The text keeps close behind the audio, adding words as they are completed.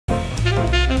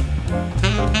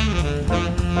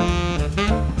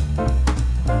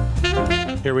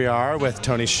Here we are with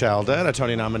Tony Sheldon, a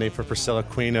Tony nominee for Priscilla,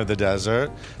 Queen of the Desert.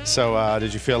 So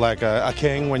did you feel like a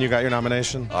king when you got your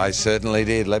nomination? I certainly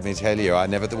did, let me tell you. I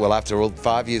never, well, after all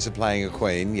 5 years of playing a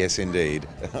queen, yes indeed.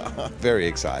 Very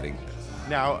exciting.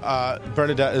 Now,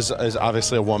 Bernadette is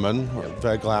obviously a woman, a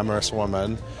very glamorous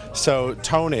woman. So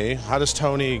Tony, how does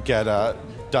Tony get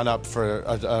done up for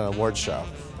an award show?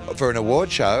 For an award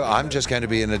show, I'm just going to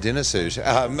be in a dinner suit.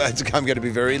 I'm going to be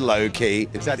very low-key.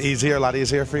 Is that easier, a lot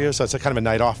easier for you? So it's a kind of a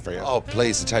night off for you? Oh,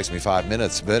 please, it takes me 5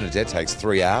 minutes. Bernadette takes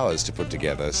 3 hours to put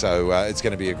together, so it's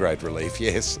going to be a great relief,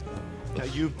 yes. Now,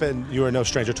 you are no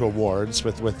stranger to awards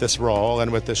with this role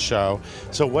and with this show.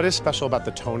 So what is special about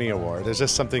the Tony Award? Is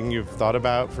this something you've thought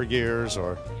about for years,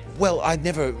 or...? Well, I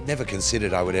never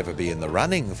considered I would ever be in the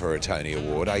running for a Tony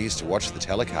Award. I used to watch the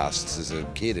telecasts as a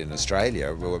kid in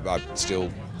Australia. I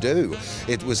still do.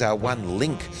 It was our one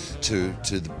link to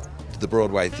the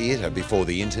Broadway theatre before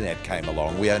the internet came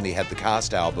along. We only had the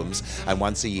cast albums and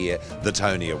once a year the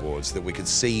Tony Awards, that we could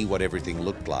see what everything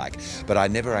looked like. But I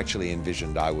never actually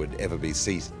envisioned I would ever be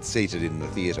seated in the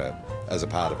theatre as a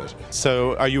part of it.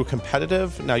 So are you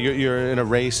competitive? Now you're in a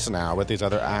race now with these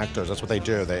other actors. That's what they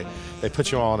do. They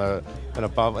put you all in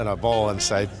a bowl and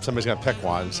say somebody's going to pick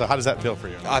one. So how does that feel for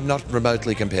you? I'm not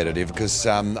remotely competitive because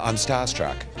I'm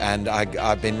starstruck, and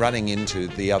I've been running into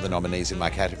the other nominees in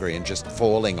my category and just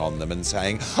falling on them and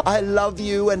saying, I love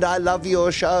you and I love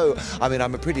your show. I mean,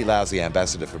 I'm a pretty lousy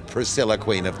ambassador for Priscilla,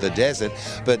 Queen of the Desert,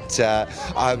 but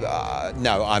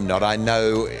no, I'm not. I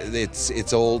know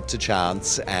it's all to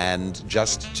chance, and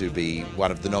just to be one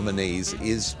of the nominees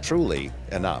is truly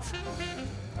enough.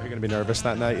 Are you going to be nervous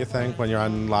that night, you think, when you're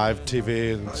on live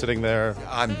TV and sitting there?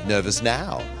 I'm nervous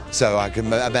now, so I can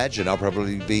imagine I'll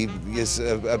probably be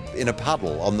in a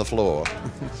puddle on the floor.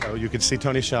 So you could see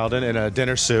Tony Sheldon in a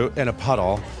dinner suit in a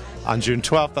puddle on June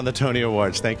 12th on the Tony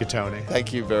Awards. Thank you, Tony.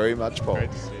 Thank you very much, Paul.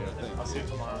 Great to see you. I'll see you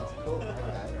tomorrow.